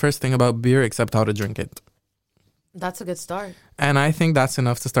don't know the first thing about beer except how to drink it. That's a good start. And I think that's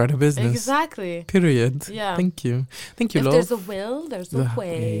enough to start a business. Exactly. Period. Yeah. Thank you, if love. There's a will, there's a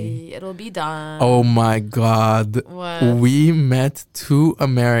way. It'll be done. Oh my God. What? We met 2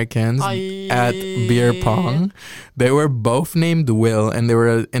 Americans at beer pong. They were both named Will, and they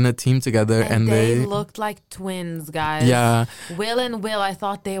were in a team together. And they looked like twins, guys. Yeah. Will and Will, I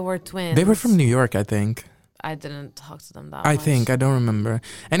thought they were twins. They were from New York, I think. I didn't talk to them that I much. think. I don't remember.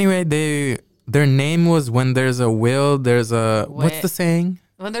 Anyway, their name was when there's a will, there's a... Way. What's the saying?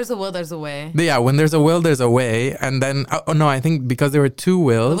 When there's a will, there's a way. Yeah, when there's a will, there's a way. And then... Oh, no, I think because there were 2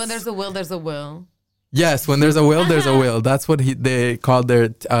 wills... When there's a will, there's a will. Yes, when there's a will, there's a will. That's what they called their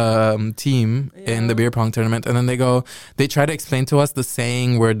team in the beer pong tournament. And then they try to explain to us the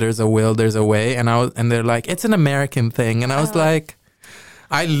saying where there's a will, there's a way. And they're like, it's an American thing. And I was like...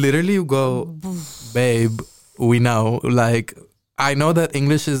 I literally go, babe, we know. Like, I know that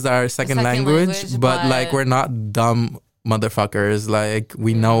English is our second language, but like, we're not dumb motherfuckers. Like,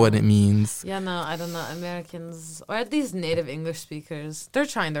 we know what it means. Yeah, no, I don't know. Americans, or at least native English speakers, they're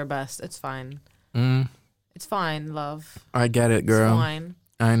trying their best. It's fine. It's fine, love. I get it, girl. It's fine.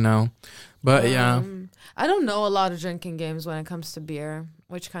 I know. But yeah. I don't know a lot of drinking games when it comes to beer,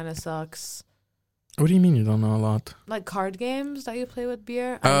 which kind of sucks. What do you mean you don't know a lot? Like card games that you play with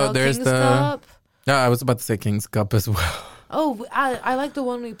beer? Oh, there's King's Cup. Yeah, I was about to say King's Cup as well. Oh, I like the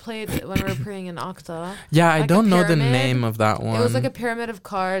one we played when we were playing in Octa. Yeah, like I don't know the name of that one. It was like a pyramid of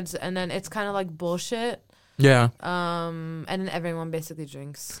cards, and then it's kind of like bullshit. Yeah. And then everyone basically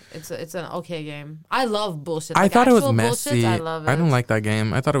drinks. It's an okay game. I love bullshit. I thought it was messy. I love it. I don't like that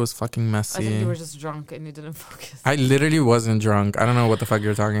game. I thought it was fucking messy. I think you were just drunk and you didn't focus. I literally wasn't drunk. I don't know what the fuck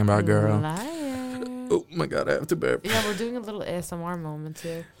you're talking about, girl. Liar. Oh my god, I have to burp. Yeah, we're doing a little ASMR moment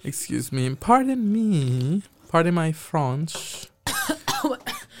here. Excuse me. Pardon me. Pardon my French.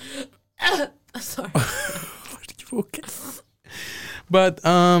 Sorry. Are you okay? But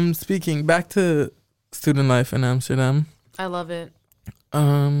speaking back to student life in Amsterdam. I love it.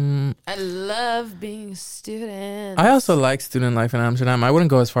 I love being a student. I also like student life in Amsterdam. I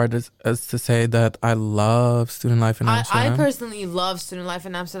wouldn't go as far as to say that I love student life in Amsterdam. I personally love student life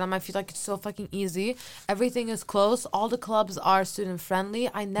in Amsterdam. I feel like it's so fucking easy. Everything is close. All the clubs are student friendly.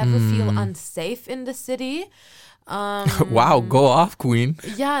 I never feel unsafe in the city. Wow, go off, queen.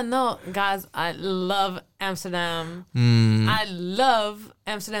 Yeah, no, guys, I love Amsterdam. I love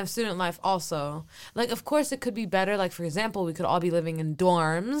Amsterdam student life also. Like, of course, it could be better. Like, for example, we could all be living in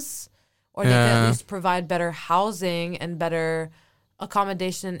dorms, or they could at least provide better housing and better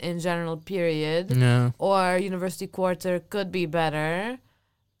accommodation in general, period. Yeah. Or University Quarter could be better.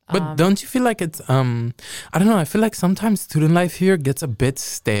 But don't you feel like it's, I don't know, I feel like sometimes student life here gets a bit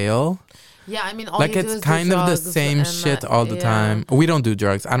stale. Yeah, I mean, all like you do it's is kind of the same shit all the time. We don't do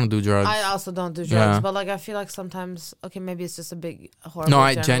drugs. I don't do drugs. I also don't do drugs, but like I feel like sometimes, okay, maybe it's just a big horrible. No,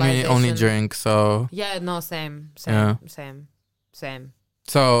 I genuinely only drink. So yeah, no, same. So same.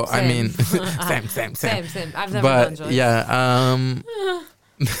 I mean, same. I've never done drugs.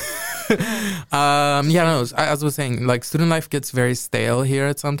 No, as I was saying, like student life gets very stale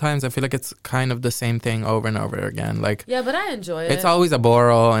here sometimes. I feel like it's kind of the same thing over and over again. Like, yeah, but I enjoy it. It's always a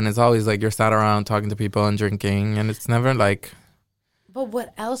borrow, and it's always like you're sat around talking to people and drinking, and it's never like. But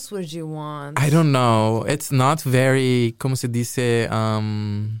what else would you want? I don't know. It's not very, como se dice,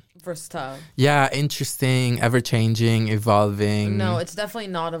 versatile. Yeah, interesting, ever-changing, evolving. No, it's definitely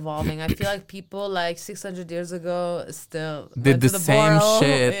not evolving. I feel like people like 600 years ago still did the same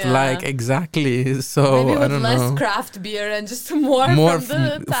shit. Yeah. Like, exactly. So, maybe with I don't less know. craft beer and just more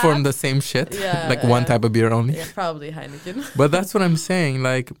from the same shit. Yeah, like one type of beer only. Yeah, probably Heineken. But that's what I'm saying.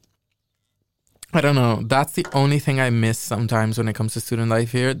 Like, I don't know. That's the only thing I miss sometimes when it comes to student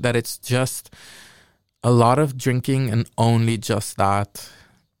life here. That it's just a lot of drinking and only just that.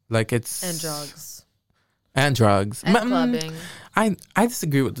 Like it's and drugs and clubbing. I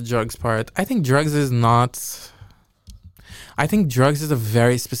disagree with the drugs part. I think drugs is not. I think drugs is a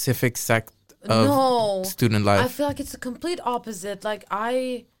very specific sect of student life. I feel like it's the complete opposite. Like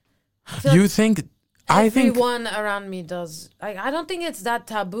I think everyone around me does. I don't think it's that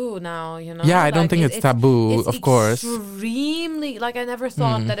taboo now. You know. Yeah, I don't think it's taboo. Of course. Extremely. Like I never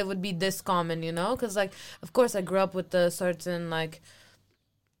thought that it would be this common. You know, because like of course I grew up with the certain like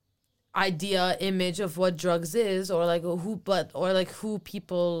idea image of what drugs is or who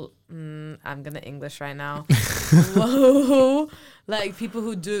people I'm gonna English right now. Whoa. Like people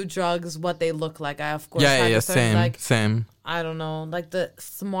who do drugs, what they look like. I of course same. I don't know, like the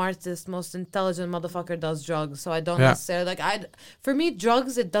smartest, most intelligent motherfucker does drugs. So I don't necessarily for me,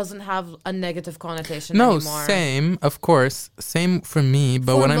 drugs, it doesn't have a negative connotation anymore. Same, of course. Same for me.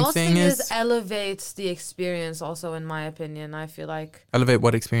 But what I'm saying is elevates the experience also, in my opinion. I feel like elevate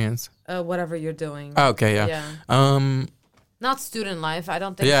what experience? Whatever you're doing. Oh, okay, yeah. Not student life. I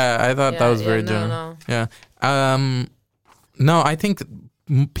don't think. Yeah, I thought that was very general. Yeah. No, I think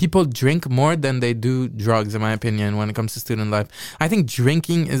people drink more than they do drugs, in my opinion, when it comes to student life. I think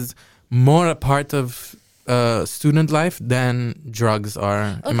drinking is more a part of student life than drugs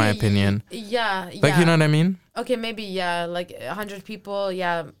are, in my opinion. Yeah. Like, you know what I mean? Okay, maybe, yeah. Like 100 people,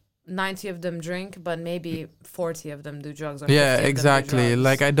 90 of them drink, but maybe 40 of them do drugs. Or yeah, exactly.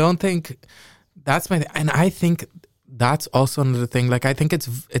 Like, I don't think that's my thing. And I think that's also another thing. Like, I think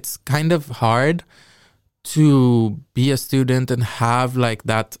it's kind of hard to be a student and have like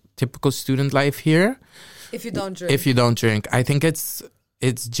that typical student life here if you don't drink. I think it's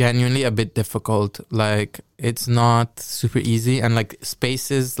it's genuinely a bit difficult. Like, it's not super easy, and like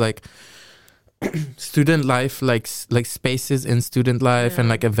spaces, like student life, like spaces in student life and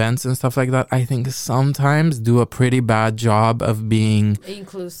like events and stuff like that, I think sometimes do a pretty bad job of being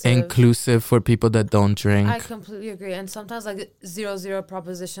inclusive for people that don't drink. I completely agree. And sometimes like 0-0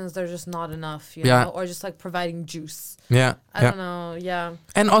 propositions, they're just not enough, you know, or just like providing juice. I don't know.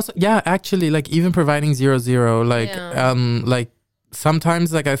 And also, actually, like even providing 0-0, like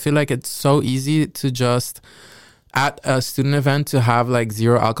sometimes, like I feel like it's so easy to just at a student event to have like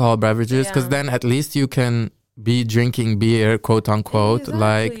 0 alcohol beverages, because then at least you can be drinking beer, quote unquote.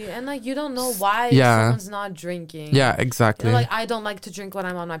 Exactly. And like you don't know why someone's not drinking. Exactly. You know, like I don't like to drink when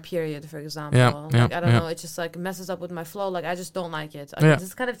I'm on my period, for example. Like I don't know, it just like messes up with my flow. Like I just don't like it. This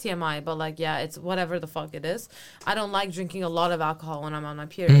is kind of TMI, but like it's whatever the fuck it is. I don't like drinking a lot of alcohol when I'm on my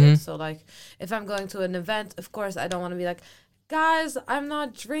period. So like if I'm going to an event, of course I don't want to be like, guys, I'm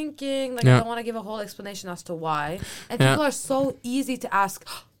not drinking. Like I don't want to give a whole explanation as to why. And people are so easy to ask,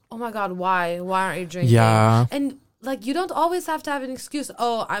 oh my God, why aren't you drinking? And like you don't always have to have an excuse.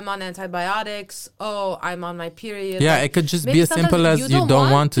 Oh, I'm on antibiotics. Oh, I'm on my period. Like, it could just be as simple as you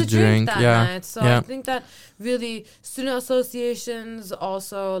don't want to drink that night. So I think that really student associations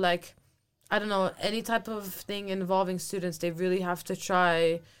also, like, I don't know, any type of thing involving students, they really have to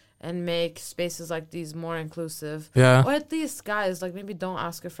try and make spaces like these more inclusive. Or at least, guys, like maybe don't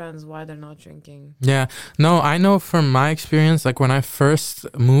ask your friends why they're not drinking. No, I know from my experience, like when I first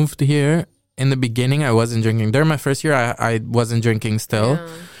moved here, in the beginning, I wasn't drinking. During my first year, I wasn't drinking still.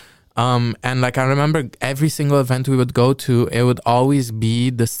 And like I remember every single event we would go to, it would always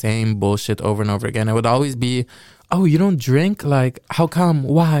be the same bullshit over and over again. It would always be, oh, you don't drink? Like, how come?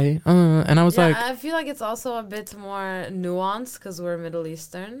 Why? And I was like... I feel like it's also a bit more nuanced because we're Middle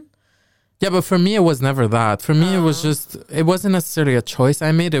Eastern. Yeah, but for me, it was never that. For me, it was just... It wasn't necessarily a choice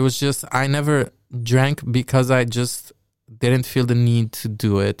I made. It was just I never drank because I just didn't feel the need to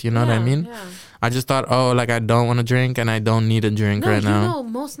do it. You know what I mean? I just thought, oh, like I don't want to drink and I don't need a drink right now. No,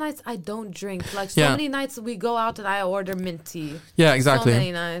 most nights I don't drink. Like so many nights we go out and I order mint tea. Yeah, exactly. So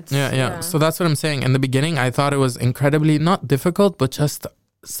many nights. Yeah. So that's what I'm saying. In the beginning, I thought it was incredibly not difficult, but just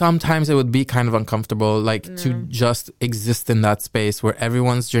sometimes it would be kind of uncomfortable, like to just exist in that space where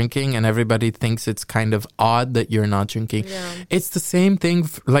everyone's drinking and everybody thinks it's kind of odd that you're not drinking. It's the same thing,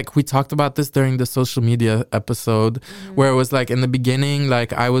 like we talked about this during the social media episode, where it was like in the beginning,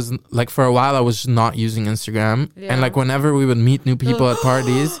 like I was like for a while I was not using Instagram, and like whenever we would meet new people at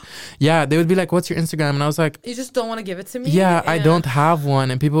parties, they would be like, what's your Instagram? And I was like, you just don't want to give it to me? I don't have one.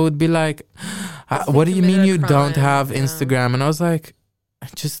 And people would be like, what do you mean you don't have Instagram? And I was like, I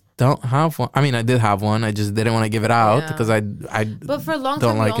just don't have one. I mean, I did have one. I just didn't want to give it out because I But for a long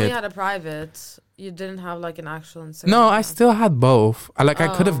time, you only had a private. You didn't have like an actual Instagram. No, I still had both. I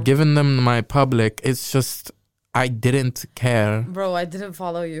could have given them my public. It's just I didn't care. Bro, I didn't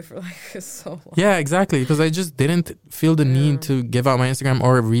follow you for like so long. Yeah, exactly. Because I just didn't feel the need to give out my Instagram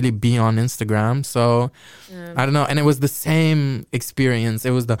or really be on Instagram. So I don't know. And it was the same experience.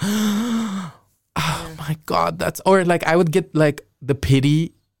 It was the oh my God, that's, or like I would get like the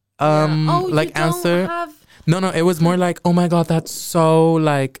pity like answer. No, it was more like, oh my God, that's so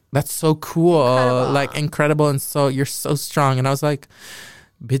cool, incredible. Like incredible, and so you're so strong. And I was like,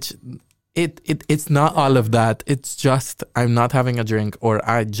 bitch, it's not all of that. It's just I'm not having a drink, or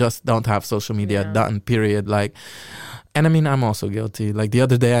I just don't have social media, done, period. Like, and I mean, I'm also guilty. Like the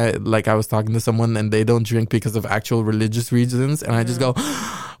other day, I was talking to someone and they don't drink because of actual religious reasons, and I just go,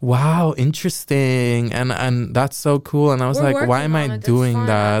 wow, interesting, and that's so cool. And I was like, why am I doing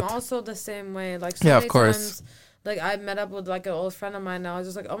that? I'm also the same way. Like so of course. Times, like I met up with like an old friend of mine. And I was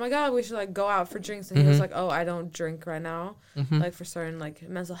just like, oh my God, we should like go out for drinks. And he was like, oh, I don't drink right now, like for certain like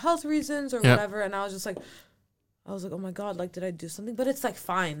mental health reasons or whatever. And I was like, oh my God, like, did I do something? But it's like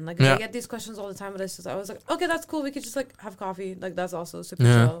fine. Like I get these questions all the time, but it's just I was like, okay, that's cool. We could just like have coffee. Like that's also super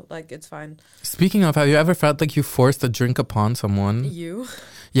chill. Like it's fine. Speaking of, have you ever felt like you forced a drink upon someone? You?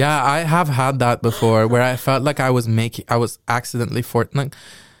 Yeah, I have had that before, where I felt like I was accidentally forcing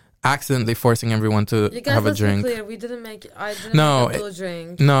everyone to have a drink. Clear. We didn't make. I didn't make a blue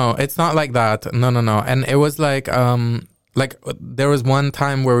drink. No, it's not like that. No. And it was like there was one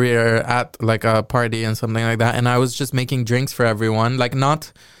time where we were at like a party and something like that, and I was just making drinks for everyone. Like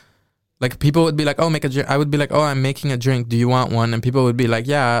not like people would be like, oh, make a drink. I would be like, oh, I'm making a drink. Do you want one? And people would be like,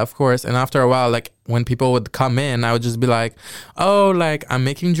 yeah, of course. And after a while, like when people would come in, I would just be like, oh, like, I'm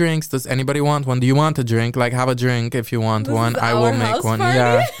making drinks. Does anybody want one? Do you want a drink? Like, have a drink if you want one. I will make one. Party?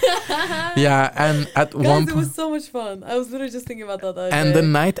 Yeah. Yeah. And at Guys, one it point, was so much fun. I was literally just thinking about that the other and day. the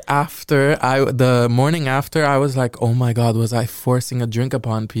night after, the morning after, I was like, oh my God, was I forcing a drink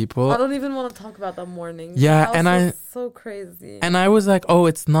upon people? I don't even want to talk about that morning. Yeah, so crazy. And I was like, oh,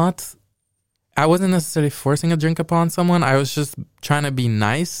 it's not, I wasn't necessarily forcing a drink upon someone. I was just trying to be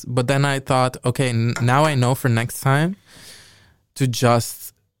nice. But then I thought, okay, now I know for next time to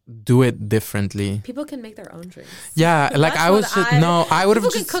just do it differently. People can make their own drinks. Yeah, like I was just, no, I would have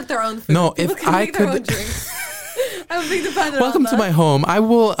just. People can cook their own food. No, People if can I make their could. own drinks. I'm a big dependent Welcome on to that. my home. I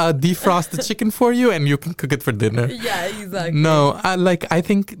will defrost the chicken for you and you can cook it for dinner. Yeah, exactly. No, I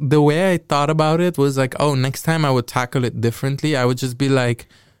think the way I thought about it was like, oh, next time I would tackle it differently. I would just be like,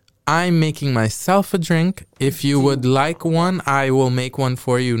 I'm making myself a drink. If you would like one, I will make one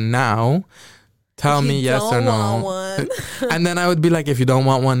for you now. Tell me yes or no. And then I would be like, if you don't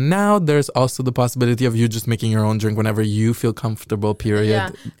want one now, there's also the possibility of you just making your own drink whenever you feel comfortable, period. Yeah,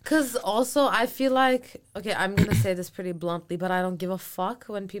 because also I feel like, okay, I'm going to say this pretty bluntly, but I don't give a fuck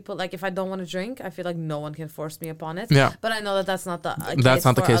when people, like, if I don't want to drink, I feel like no one can force me upon it. Yeah. But I know that that's not the case. That's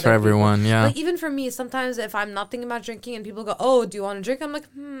not the case for everyone, people. yeah. Like, even for me, sometimes if I'm not thinking about drinking and people go, oh, do you want to drink? I'm like,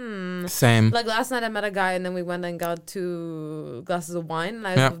 Same. Like last night I met a guy and then we went and got 2 glasses of wine and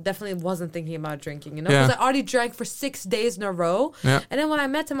I definitely wasn't thinking about drinking, you know? Because I already drank for 6 days in a row. Yeah. And then when I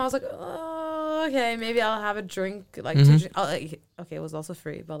met him, I was like, oh, okay, maybe I'll have a drink. Like, to drink. Okay, it was also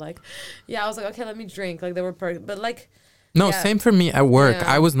free, but like, yeah, I was like, okay, let me drink. Like, they were but like, no, same for me at work.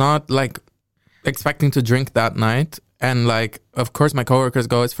 Yeah. I was not like expecting to drink that night. And like, of course, my coworkers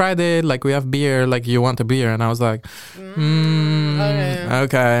go, it's Friday, like we have beer, like you want a beer? And I was like,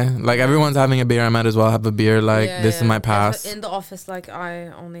 okay. Like everyone's having a beer, I might as well have a beer. Like this is my pass. In the office, like I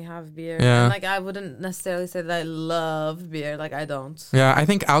only have beer. Yeah. And like I wouldn't necessarily say that I love beer. Like I don't. Yeah, I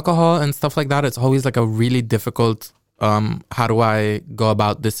think alcohol and stuff like that, it's always like a really difficult, how do I go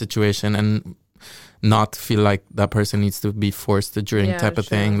about this situation and not feel like that person needs to be forced to drink type of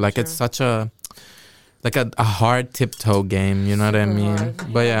thing. Like it's such a hard tiptoe game, you know what I mean?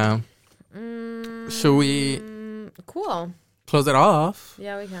 Hard, but should we cool close it off?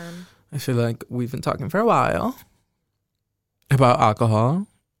 Yeah, we can. I feel like we've been talking for a while about alcohol.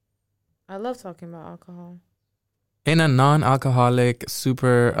 I love talking about alcohol. In a non-alcoholic,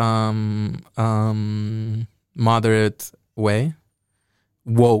 super moderate way.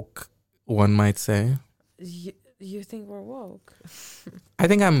 Woke, one might say. You think we're woke? I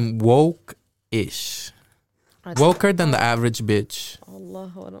think I'm woke-ish. Woker than the average bitch.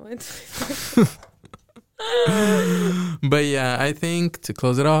 Allah, what am I doing? But yeah, I think to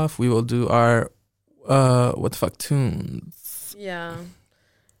close it off, we will do our what the fuck tunes. Yeah.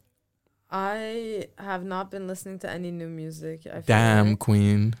 I have not been listening to any new music. I feel Damn, like.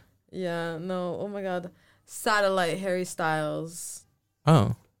 queen. Yeah, no. Oh my God. Satellite Harry Styles.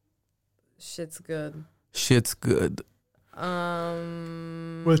 Oh. Shit's good. Shit's good.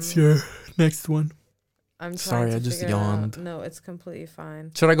 What's your next one? I'm sorry, I just yawned. No, it's completely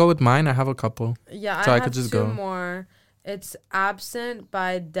fine. Should I go with mine? I have a couple. Yeah, so I could have just 2 go. more. It's Absent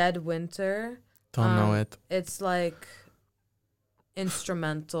by Dead Winter. Don't know it. It's like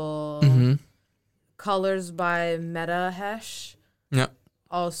instrumental. Mm-hmm. Colors by Meta Hesh. Yeah.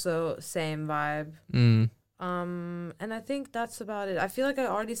 Also same vibe. Mm. And I think that's about it. I feel like I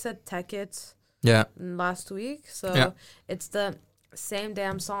already said Tech It last week. So it's the same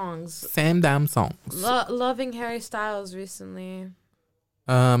damn songs. Same damn songs. Loving Harry Styles recently.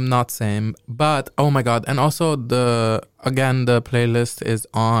 Not same. But oh my God. And also the playlist is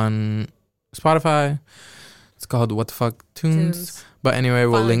on Spotify. It's called What the Fuck Tunes. But anyway,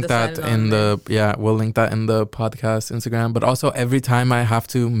 we'll link that in the podcast Instagram. But also every time I have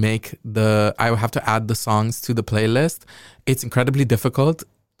to add the songs to the playlist, it's incredibly difficult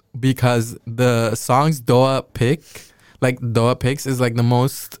because the songs Doa picks is like the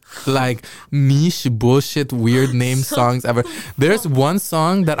most like niche bullshit weird name songs ever. There's one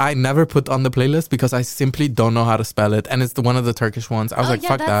song that I never put on the playlist because I simply don't know how to spell it, and it's one of the Turkish ones. I was like,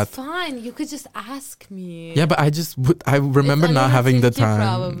 fuck that. That's fine. You could just ask me. Yeah, but I remember not having the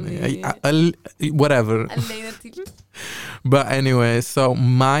time. Whatever. But anyway, so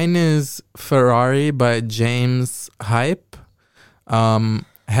mine is Ferrari by James Hype.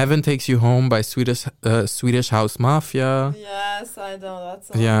 Heaven Takes You Home by Swedish House Mafia. Yes, I know that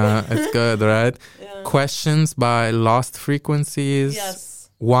song. Yeah, it's good, right? Yeah. Questions by Lost Frequencies. Yes.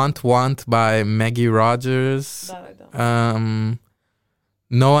 Want by Maggie Rogers. That I don't.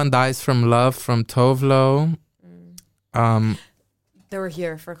 No One Dies From Love from Tovlo. They were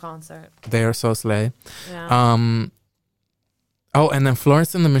here for a concert. They are so slay. Yeah. Oh, and then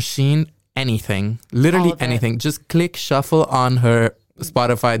Florence and the Machine, anything. Literally anything. Just click shuffle on her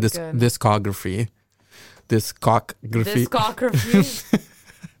Spotify discography. Discography.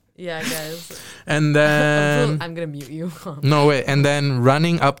 Yeah, guys. And then... I'm going to mute you. No, wait. And then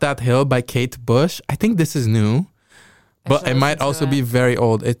Running Up That Hill by Kate Bush. I think this is new. But it might also be very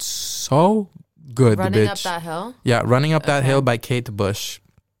old. It's so good, Running bitch. Up That Hill? Yeah, Running Up That Hill by Kate Bush.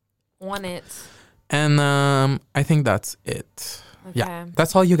 Want it. And I think that's it. Okay. Yeah,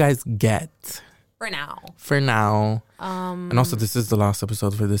 that's all you guys get. For now. And also, this is the last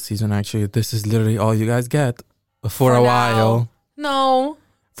episode for this season, actually. This is literally all you guys get for a while. No.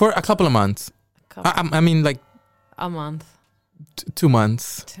 For a couple of months. I mean, like... A month. 2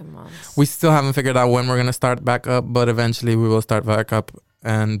 months. 2 months. We still haven't figured out when we're going to start back up, but eventually we will start back up.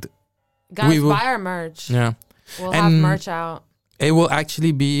 And guys, buy our merch. Yeah. We'll have merch out. It will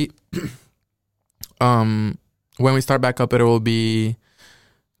actually be... when we start back up, it will be...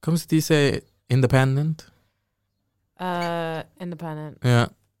 ¿Cómo se dice? Independent? Independent. Yeah.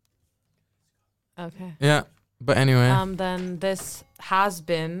 Okay. Yeah. But anyway. Then this has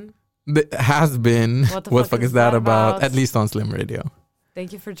been... What the fuck is that about? At least on Slim Radio.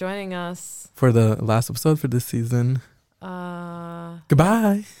 Thank you for joining us. For the last episode for this season.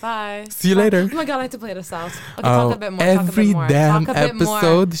 Goodbye. Bye. See you later. Oh my God, I have to play this out. Okay, talk a bit more. Every damn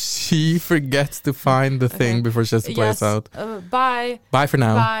episode, she forgets to find the thing before she has to play us out. Bye. Bye for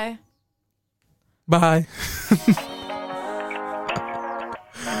now. Bye. Bye.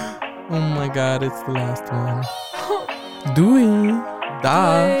 Oh my God, it's the last one. Doei.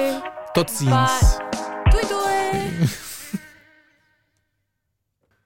 Dag. Tot ziens. Doei doei.